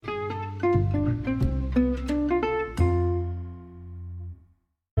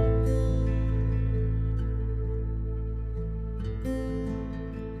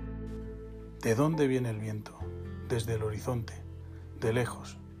¿De dónde viene el viento? Desde el horizonte, de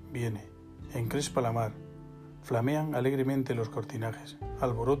lejos, viene, encrespa la mar, flamean alegremente los cortinajes,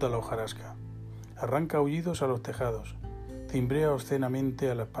 alborota la hojarasca, arranca aullidos a los tejados, cimbrea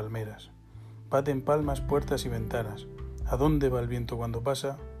obscenamente a las palmeras, baten palmas puertas y ventanas. ¿A dónde va el viento cuando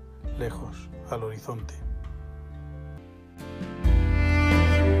pasa? Lejos, al horizonte.